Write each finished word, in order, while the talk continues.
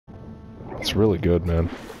It's really good, man.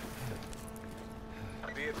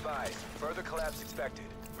 Be advised, further collapse expected.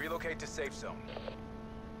 Relocate to safe zone.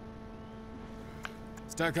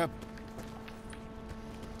 Stack up.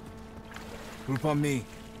 Group on me.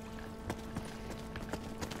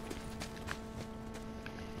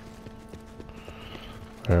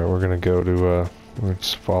 Alright, we're gonna go to,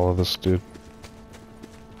 let's follow this dude.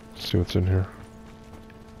 See what's in here.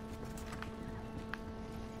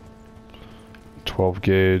 12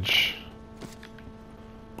 gauge.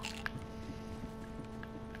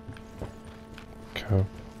 Okay.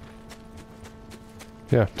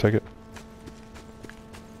 Yeah, take it.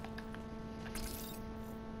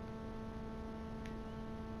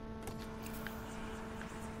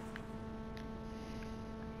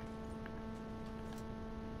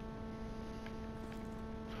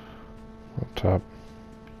 Up top.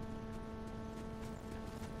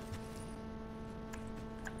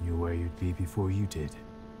 You where you'd be before you did.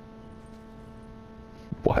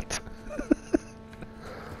 What?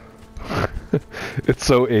 It's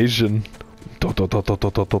so Asian. Da, da, da, da, da,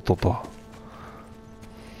 da, da, da, da.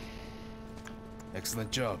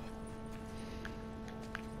 Excellent job.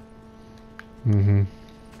 Mm-hmm.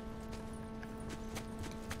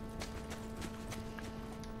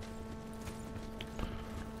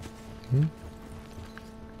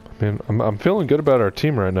 I mean, I'm feeling good about our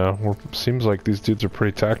team right now. Seems like these dudes are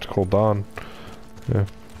pretty tactical, Don. Yeah.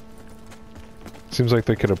 Seems like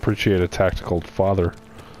they could appreciate a tactical father.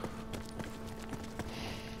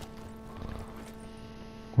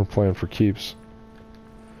 We're playing for keeps.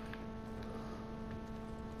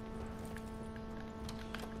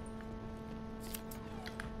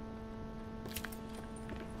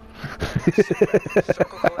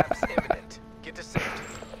 Circle collapse imminent. Get to safety.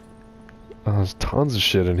 Oh, there's tons of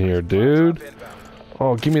shit in here, dude.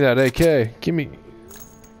 Oh, give me that AK. Give me...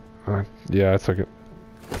 yeah, I took it.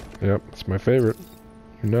 Yep, it's my favorite.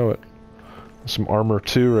 You know it. Some armor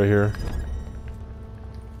too right here.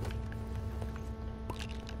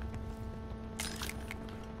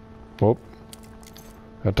 Whoop.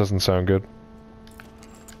 That doesn't sound good.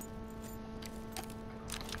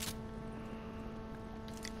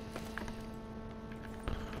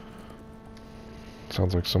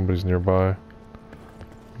 Sounds like somebody's nearby.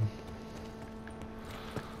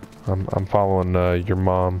 I'm following your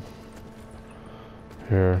mom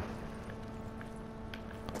here.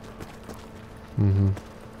 Mm-hmm.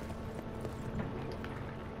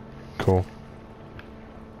 Cool.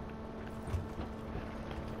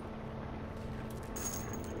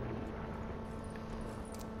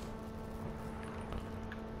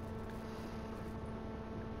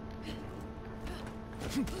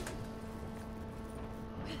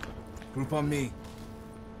 Group on me.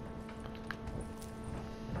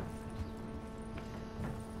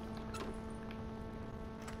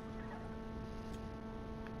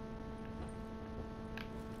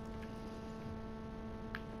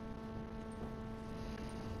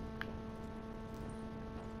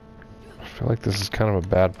 I feel like this is kind of a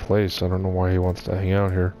bad place. I don't know why he wants to hang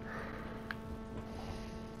out here.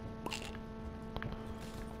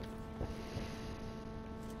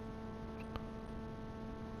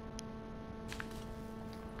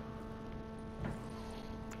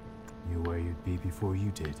 You where you'd be before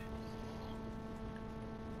you did.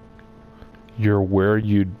 You're where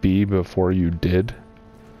you'd be before you did?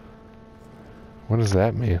 What does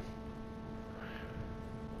that mean?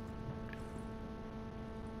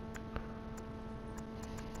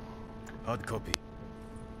 Hard copy.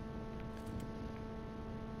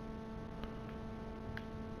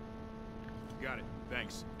 Got it.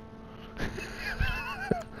 Thanks.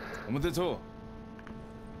 I'm with the tour.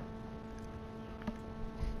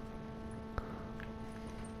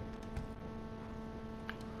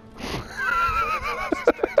 Further collapse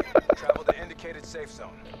expected. Travel to indicated safe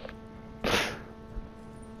zone.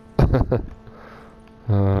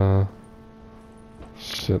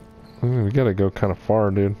 Shit. We gotta go kind of far,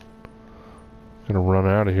 dude. Gonna run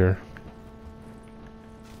out of here.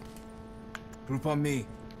 Group on me.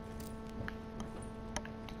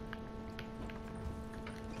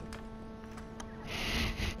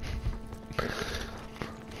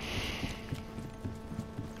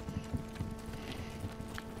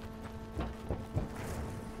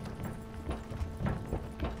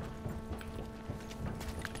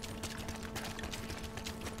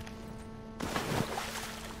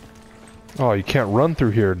 Oh, you can't run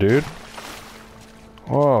through here, dude.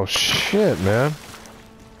 Oh, shit, man.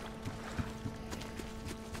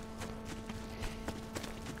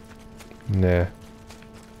 Nah.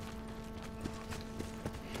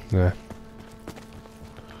 Nah.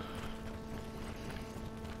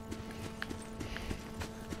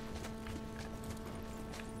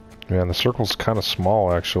 Man, the circle's kind of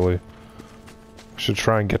small, actually. Should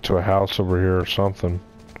try and get to a house over here or something.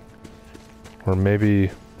 Or maybe...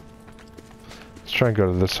 Let's try and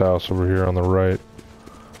go to this house over here on the right.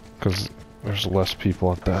 Because there's less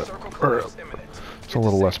people at that. Or, it's a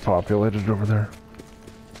little less populated over there.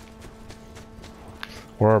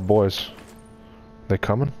 Where are our boys? They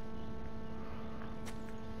coming?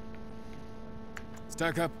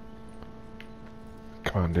 Stack up.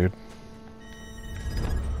 Come on, dude.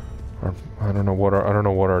 I don't know what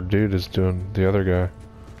our dude is doing. The other guy.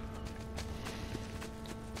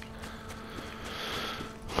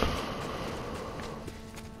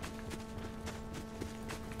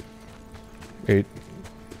 Eight.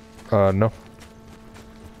 No.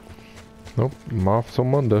 Nope. I'm off till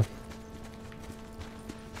Monday.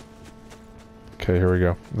 Okay, here we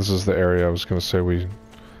go. This is the area I was gonna say we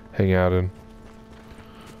hang out in.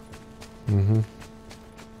 Mm-hmm.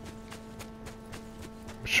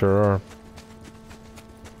 Sure are.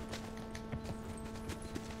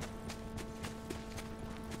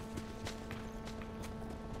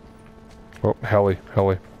 Oh, heli.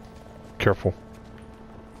 Careful.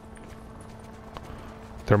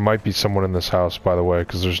 There might be someone in this house, by the way,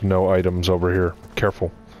 because there's no items over here.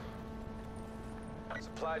 Careful.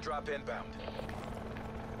 Supply drop inbound.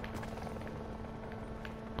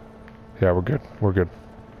 Yeah, we're good. We're good.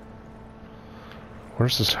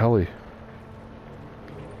 Where's this heli?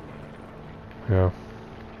 Yeah.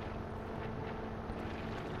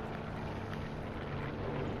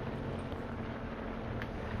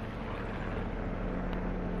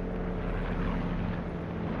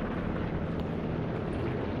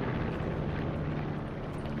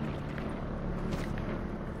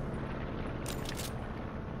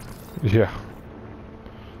 Yeah.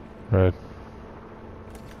 Right.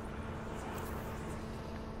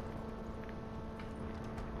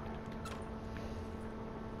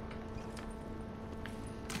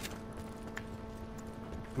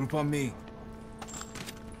 Group on me.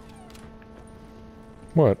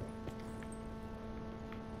 What?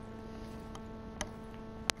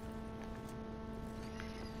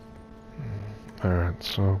 Alright,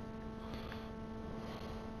 so...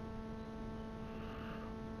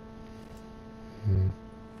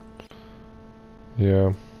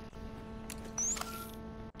 Yeah.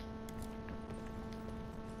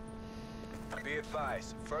 Be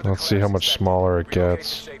advised, further Let's see how collapse much expected. smaller it Relocate to gets.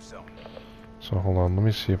 safe zone. So hold on, let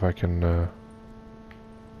me see if I can, wonder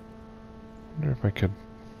if I could...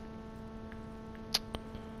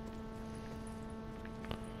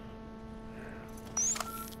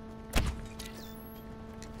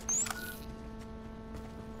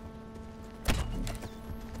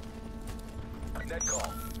 Net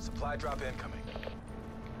call. Supply drop incoming.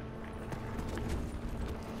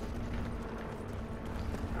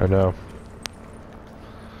 I know.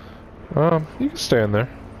 You can stay in there.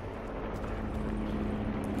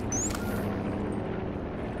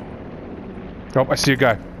 Oh, I see a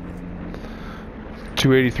guy.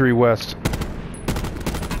 283 west.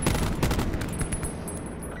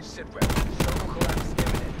 Sit rep. Circle collapse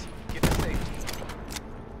imminent. Get to safety.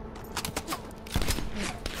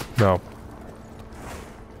 No.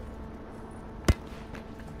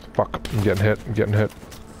 Fuck, I'm getting hit, I'm getting hit.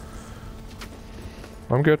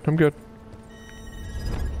 I'm good, I'm good.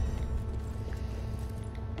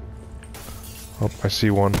 Oh, I see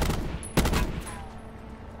one.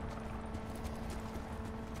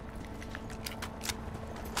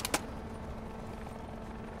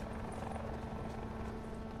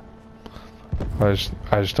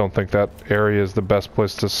 I just don't think that area is the best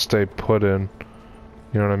place to stay put in.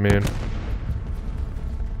 You know what I mean?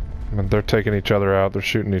 I mean, they're taking each other out, they're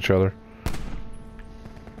shooting each other.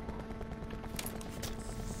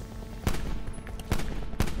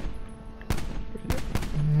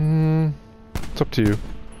 It's up to you.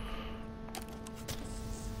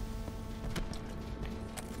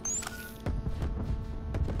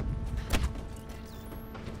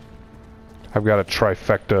 I've got a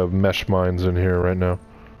trifecta of mesh mines in here right now.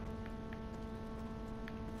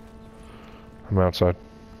 I'm outside.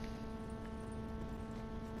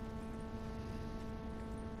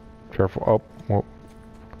 Careful. Oh, well.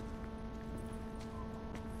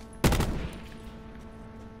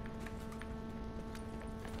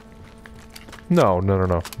 No,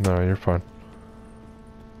 you're fine.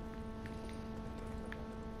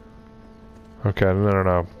 Okay,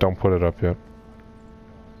 no, don't put it up yet.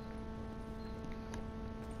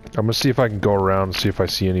 I'm gonna see if I can go around and see if I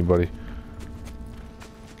see anybody.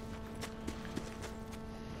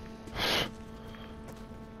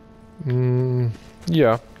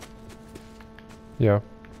 Yeah. Yeah.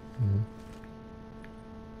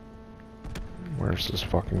 Where's this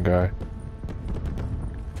fucking guy?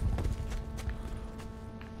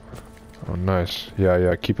 Oh, nice. Yeah,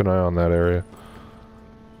 yeah, keep an eye on that area.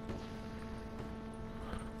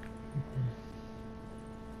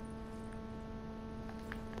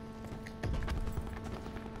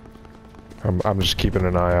 I'm just keeping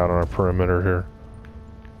an eye out on our perimeter here.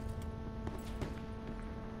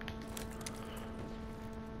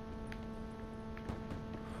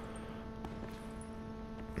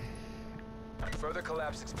 Further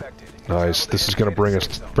collapse expected. Nice. This is gonna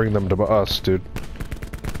bring them to us, dude.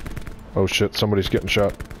 Oh shit, somebody's getting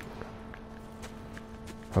shot.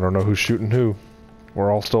 I don't know who's shooting who.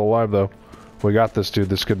 We're all still alive though. We got this, dude.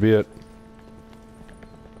 This could be it.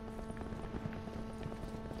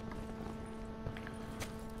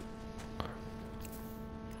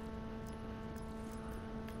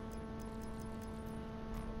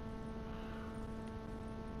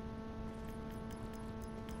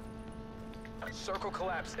 Circle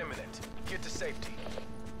collapse imminent. Get to safety.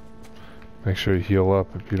 Make sure you heal up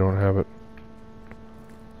if you don't have it.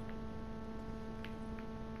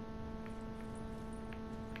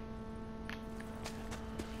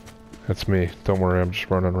 That's me. Don't worry, I'm just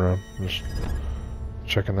running around. Just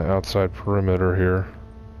checking the outside perimeter here.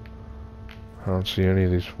 I don't see any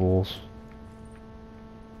of these fools.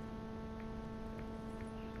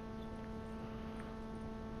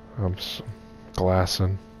 I'm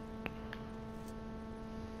glassing.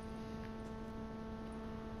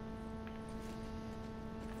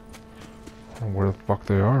 I don't know where the fuck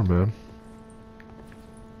they are, man.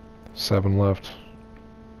 7 left.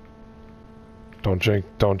 Don't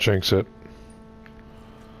jinx it.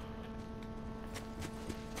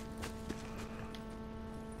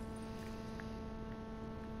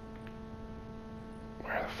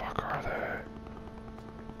 Where the fuck are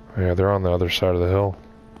they? Yeah, they're on the other side of the hill.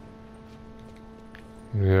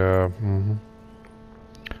 Yeah,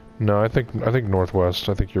 No, I think northwest.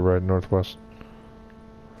 I think you're right, northwest.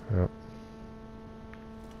 Yep.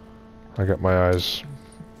 I got my eyes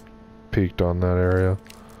peeked on that area.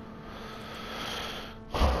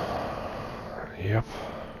 Yep.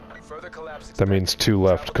 That means 2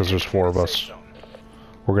 left because there's 4 of us.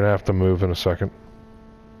 We're gonna have to move in a second.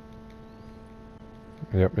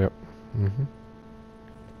 Yep, yep.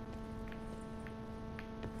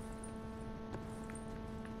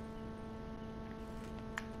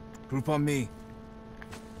 Group on me.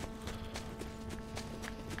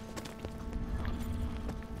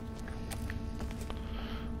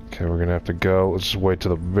 Okay, we're gonna have to go. Let's just wait to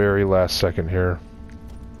the very last second here.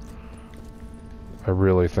 I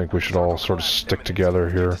really think we should all sort of stick together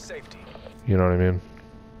here. You know what I mean?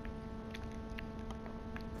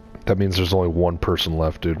 That means there's only 1 person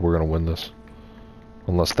left, dude. We're gonna win this.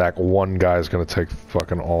 Unless that one guy's gonna take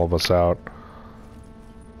fucking all of us out.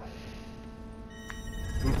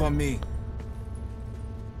 Group on me.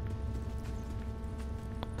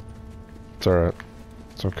 It's alright.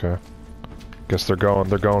 It's okay. Guess they're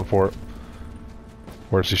going for it.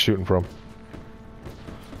 Where's he shooting from?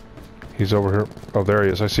 He's over here. Oh, there he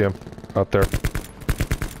is. I see him. Out there.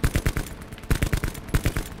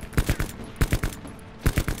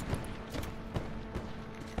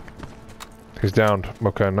 He's downed.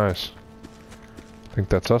 Okay, nice. I think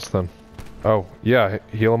that's us then. Oh, yeah.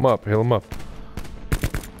 Heal him up. Heal him up.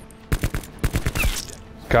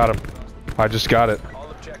 Got him. I just got it.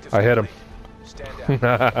 I hit him.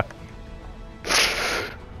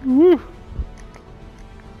 Woo!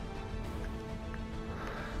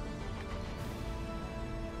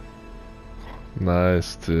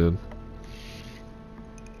 Nice, dude.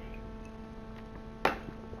 I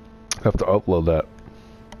have to upload that.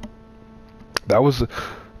 That was,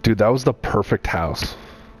 dude, that was the perfect house,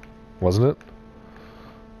 wasn't it?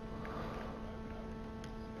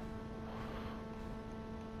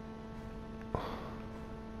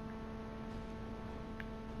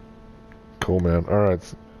 Cool, man. All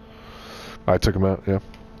right. I took him out, yeah.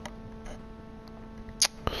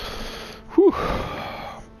 Whew.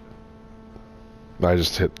 I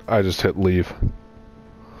just hit leave.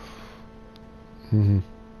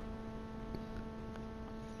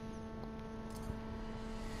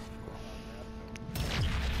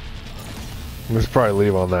 Let's probably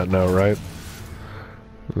leave on that note, right?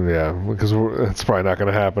 Yeah, because it's probably not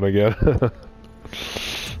going to happen again.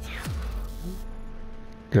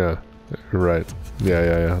 Yeah, you're right.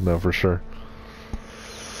 Yeah, no, for sure.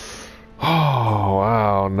 Oh,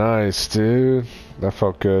 wow, nice, dude. That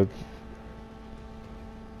felt good.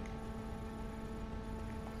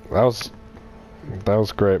 That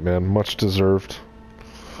was great, man. Much deserved.